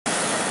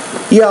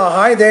Yeah,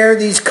 hi there.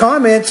 These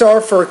comments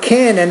are for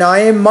Ken, and I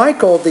am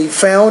Michael, the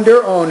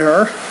founder,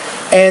 owner,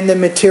 and the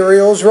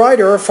materials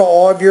writer for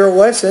all of your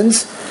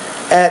lessons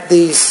at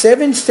the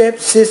 7-step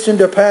system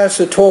to pass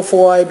the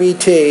TOEFL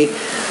IBT.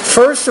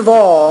 First of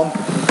all,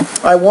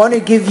 I want to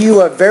give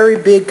you a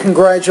very big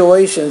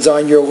congratulations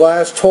on your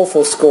last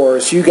TOEFL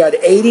scores. You got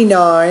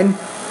 89.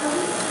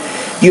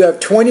 You have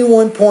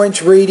 21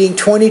 points reading,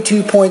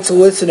 22 points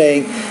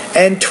listening,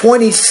 and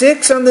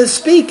 26 on the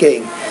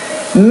speaking.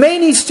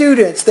 Many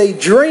students, they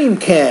dream,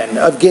 Ken,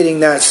 of getting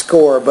that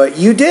score, but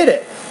you did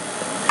it.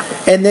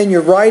 And then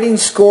your writing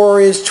score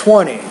is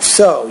 20.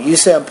 So, you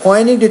say, I'm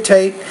planning to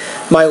take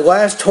my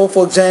last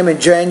TOEFL exam in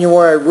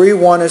January. I really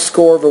want a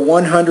score of a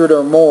 100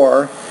 or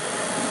more.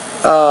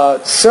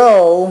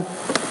 So,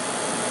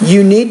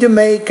 you need to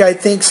make, I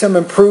think, some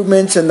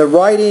improvements in the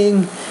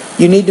writing.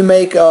 You need to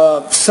make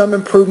some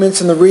improvements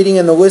in the reading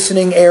and the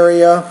listening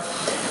area.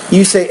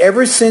 You say,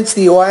 ever since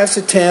the last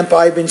attempt,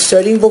 I've been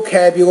studying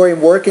vocabulary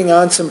and working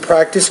on some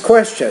practice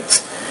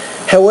questions.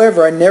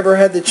 However, I never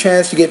had the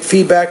chance to get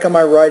feedback on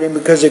my writing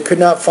because I could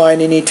not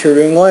find any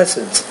tutoring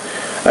lessons.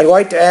 I'd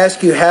like to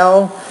ask you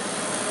how,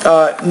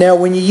 now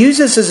when you use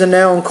this as a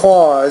noun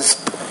clause,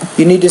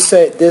 you need to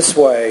say it this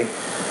way.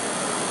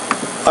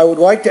 I would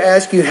like to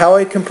ask you how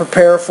I can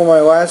prepare for my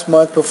last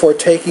month before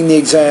taking the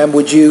exam.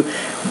 Would you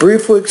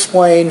briefly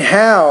explain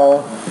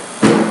how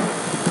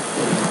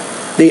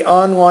the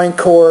online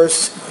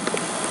course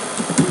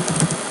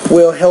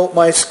will help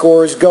my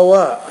scores go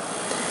up?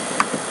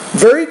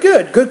 Very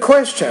good. Good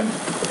question.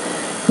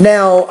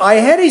 Now, I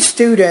had a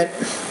student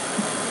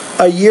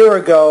a year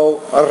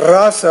ago,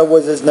 Rasa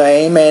was his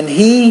name, and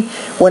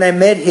when I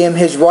met him,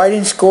 his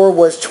writing score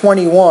was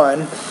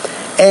 21.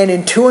 And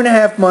in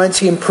 2.5 months,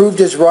 he improved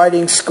his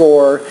writing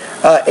score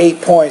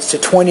 8 points to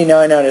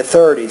 29 out of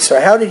 30.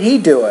 So how did he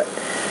do it?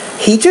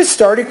 He just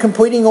started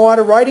completing a lot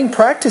of writing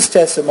practice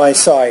tests at my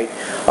site.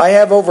 I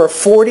have over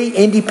 40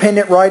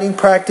 independent writing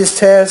practice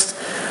tests.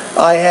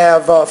 I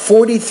have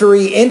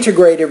 43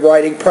 integrated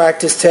writing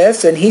practice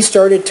tests, and he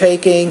started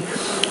taking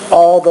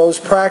all those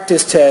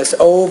practice tests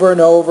over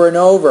and over and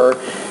over,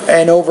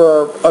 and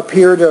over a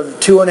period of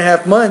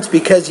 2.5 months,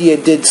 because he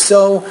had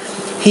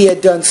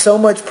done so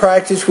much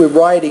practice with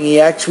writing, he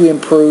actually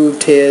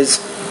improved his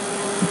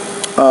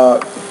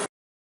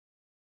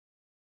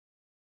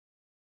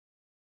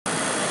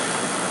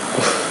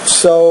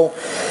so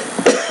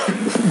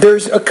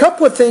there's a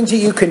couple of things that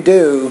you can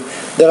do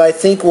that I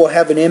think will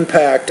have an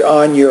impact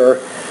on your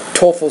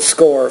TOEFL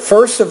score.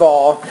 First of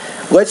all,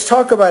 let's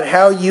talk about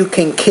how you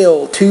can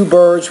kill 2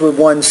 birds with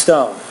 1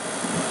 stone.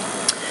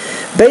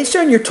 Based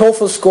on your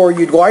TOEFL score,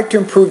 you'd like to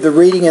improve the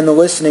reading and the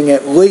listening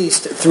at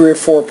least 3 or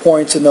 4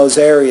 points in those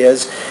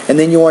areas, and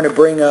then you want to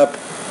bring up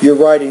your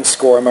writing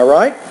score. Am I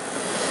right?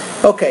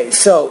 Okay,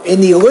 so in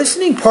the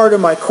listening part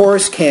of my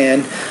course,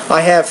 Ken,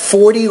 I have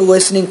 40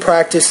 listening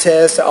practice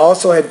tests. I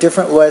also have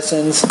different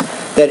lessons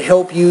that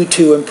help you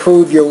to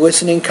improve your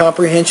listening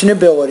comprehension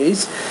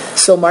abilities.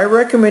 So my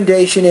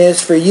recommendation is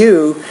for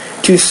you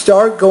to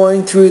start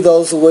going through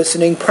those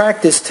listening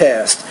practice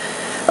tests.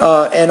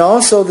 And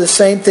also the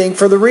same thing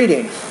for the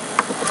reading.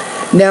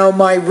 Now,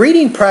 my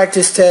reading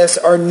practice tests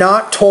are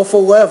not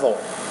TOEFL level.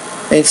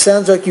 It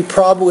sounds like you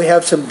probably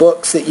have some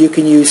books that you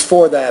can use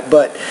for that.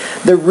 But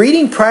the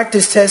reading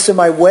practice tests on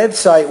my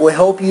website will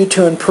help you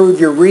to improve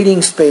your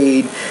reading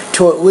speed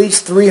to at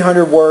least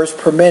 300 words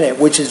per minute,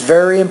 which is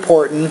very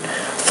important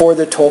for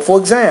the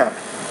TOEFL exam.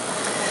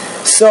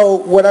 So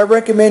what I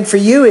recommend for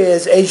you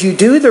is, as you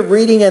do the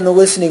reading and the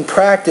listening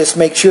practice,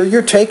 make sure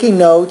you're taking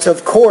notes.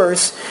 Of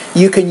course,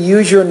 you can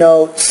use your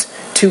notes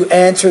to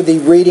answer the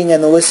reading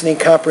and the listening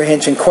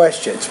comprehension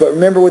questions. But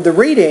remember, with the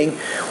reading,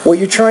 what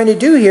you're trying to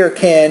do here,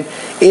 Ken,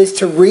 is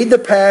to read the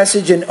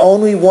passage in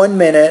only 1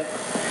 minute,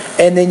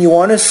 and then you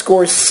want to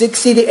score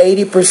 60 to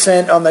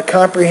 80% on the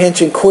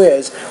comprehension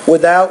quiz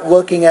without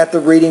looking at the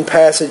reading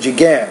passage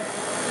again.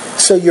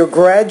 So you're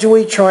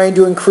gradually trying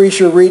to increase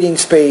your reading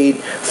speed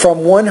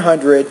from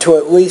 100 to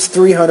at least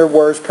 300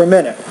 words per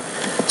minute.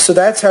 So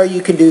that's how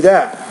you can do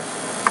that.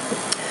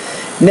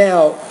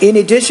 Now, in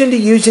addition to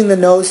using the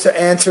notes to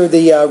answer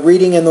the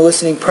reading and the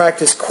listening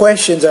practice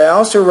questions, I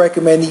also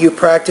recommend that you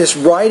practice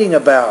writing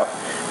about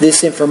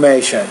this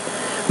information.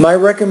 My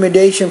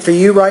recommendation for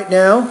you right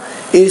now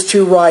is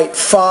to write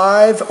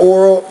 5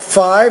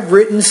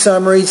 written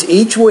summaries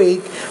each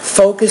week,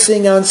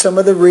 focusing on some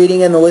of the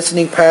reading and the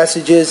listening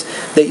passages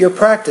that you're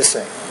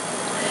practicing.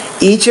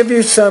 Each of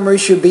your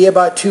summaries should be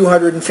about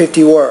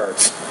 250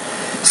 words.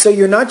 So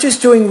you're not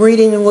just doing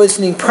reading and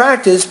listening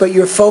practice, but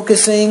you're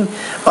focusing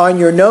on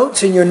your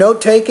notes and your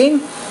note-taking,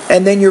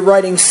 and then you're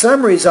writing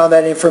summaries on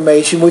that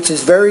information, which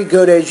is very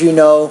good, as you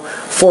know,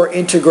 for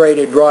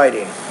integrated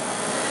writing.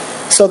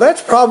 So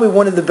that's probably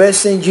one of the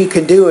best things you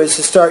can do, is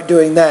to start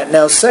doing that.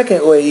 Now,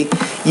 secondly,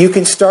 you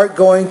can start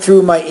going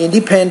through my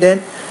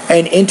independent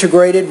and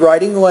integrated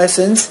writing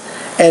lessons,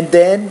 and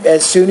then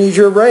as soon as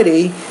you're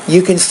ready,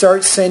 you can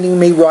start sending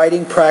me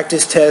writing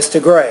practice tests to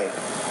grade.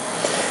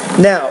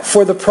 Now,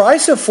 for the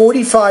price of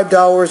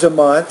 $45 a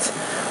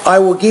month, I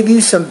will give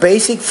you some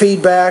basic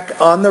feedback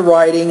on the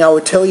writing. I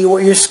will tell you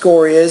what your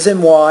score is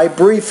and why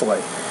briefly.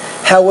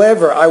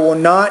 However, I will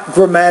not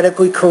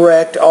grammatically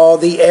correct all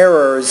the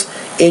errors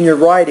in your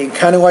writing.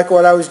 Kind of like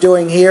what I was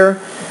doing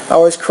here. I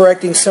was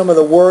correcting some of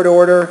the word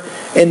order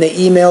in the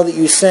email that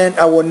you sent.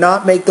 I will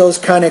not make those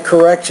kind of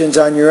corrections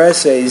on your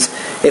essays,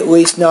 at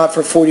least not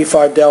for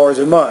 $45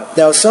 a month.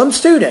 Now, some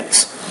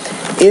students,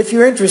 if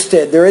you're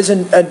interested, there is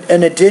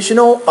an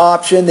additional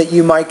option that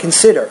you might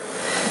consider.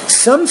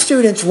 Some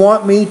students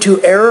want me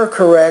to error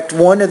correct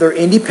one of their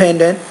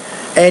independent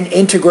and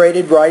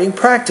integrated writing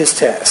practice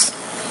tests.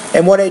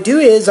 And what I do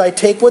is I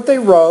take what they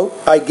wrote,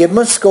 I give them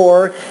a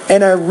score,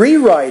 and I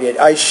rewrite it.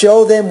 I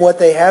show them what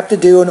they have to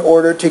do in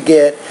order to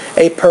get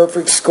a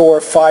perfect score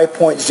of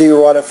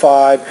 5.0 out of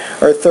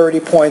 5 or 30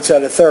 points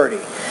out of 30.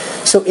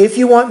 So if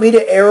you want me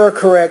to error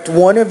correct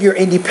one of your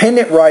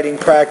independent writing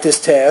practice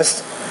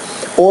tests,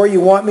 or you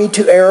want me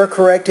to error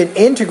correct an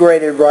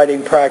integrated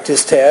writing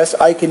practice test,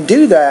 I can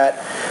do that.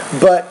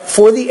 But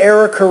for the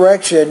error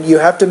correction, you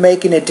have to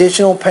make an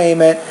additional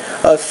payment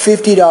of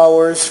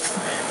 $50,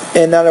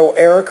 and that will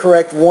error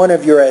correct one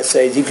of your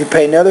essays. If you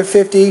pay another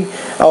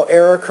 $50, I'll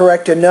error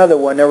correct another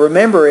one. Now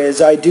remember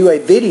I do a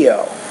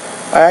video.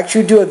 I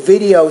actually do a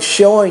video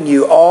showing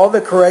you all the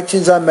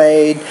corrections I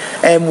made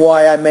and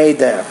why I made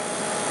them.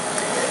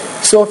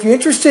 So if you're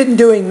interested in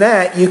doing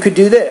that, you could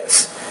do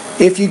this.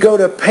 If you go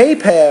to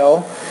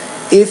PayPal,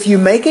 if you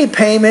make a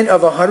payment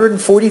of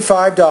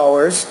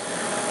 $145,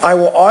 I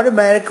will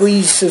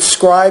automatically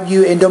subscribe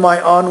you into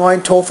my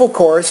online TOEFL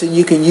course, and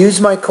you can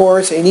use my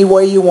course any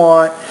way you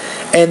want.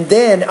 And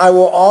then I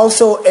will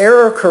also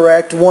error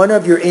correct one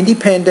of your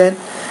independent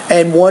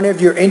and one of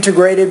your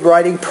integrated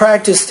writing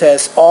practice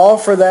tests, all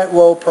for that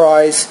low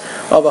price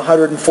of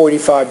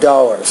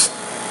 $145.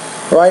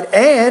 Right?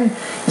 And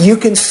you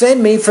can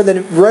send me for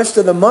the rest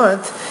of the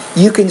month,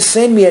 you can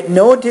send me at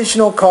no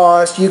additional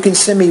cost, you can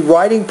send me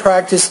writing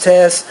practice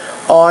tests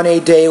on a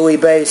daily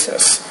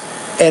basis.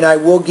 And I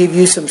will give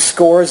you some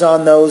scores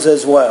on those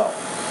as well.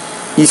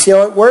 You see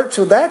how it works?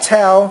 So that's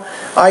how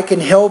I can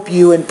help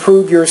you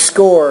improve your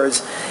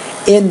scores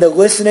in the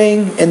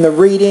listening, in the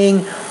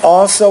reading,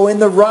 also in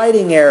the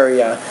writing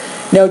area.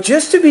 Now,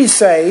 just to be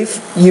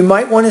safe, you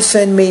might want to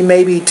send me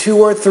maybe 2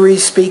 or 3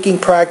 speaking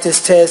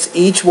practice tests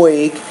each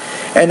week,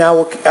 and I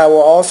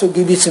will also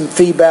give you some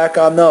feedback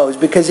on those.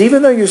 Because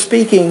even though you're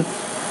speaking,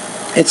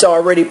 it's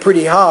already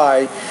pretty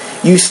high,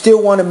 you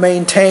still want to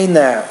maintain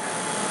that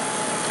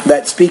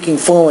speaking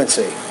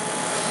fluency.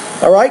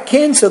 All right,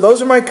 Ken, so those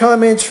are my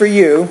comments for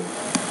you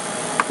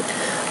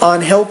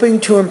on helping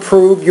to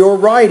improve your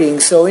writing.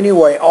 So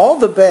anyway, all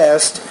the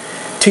best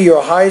to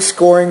your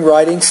high-scoring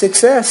writing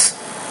success.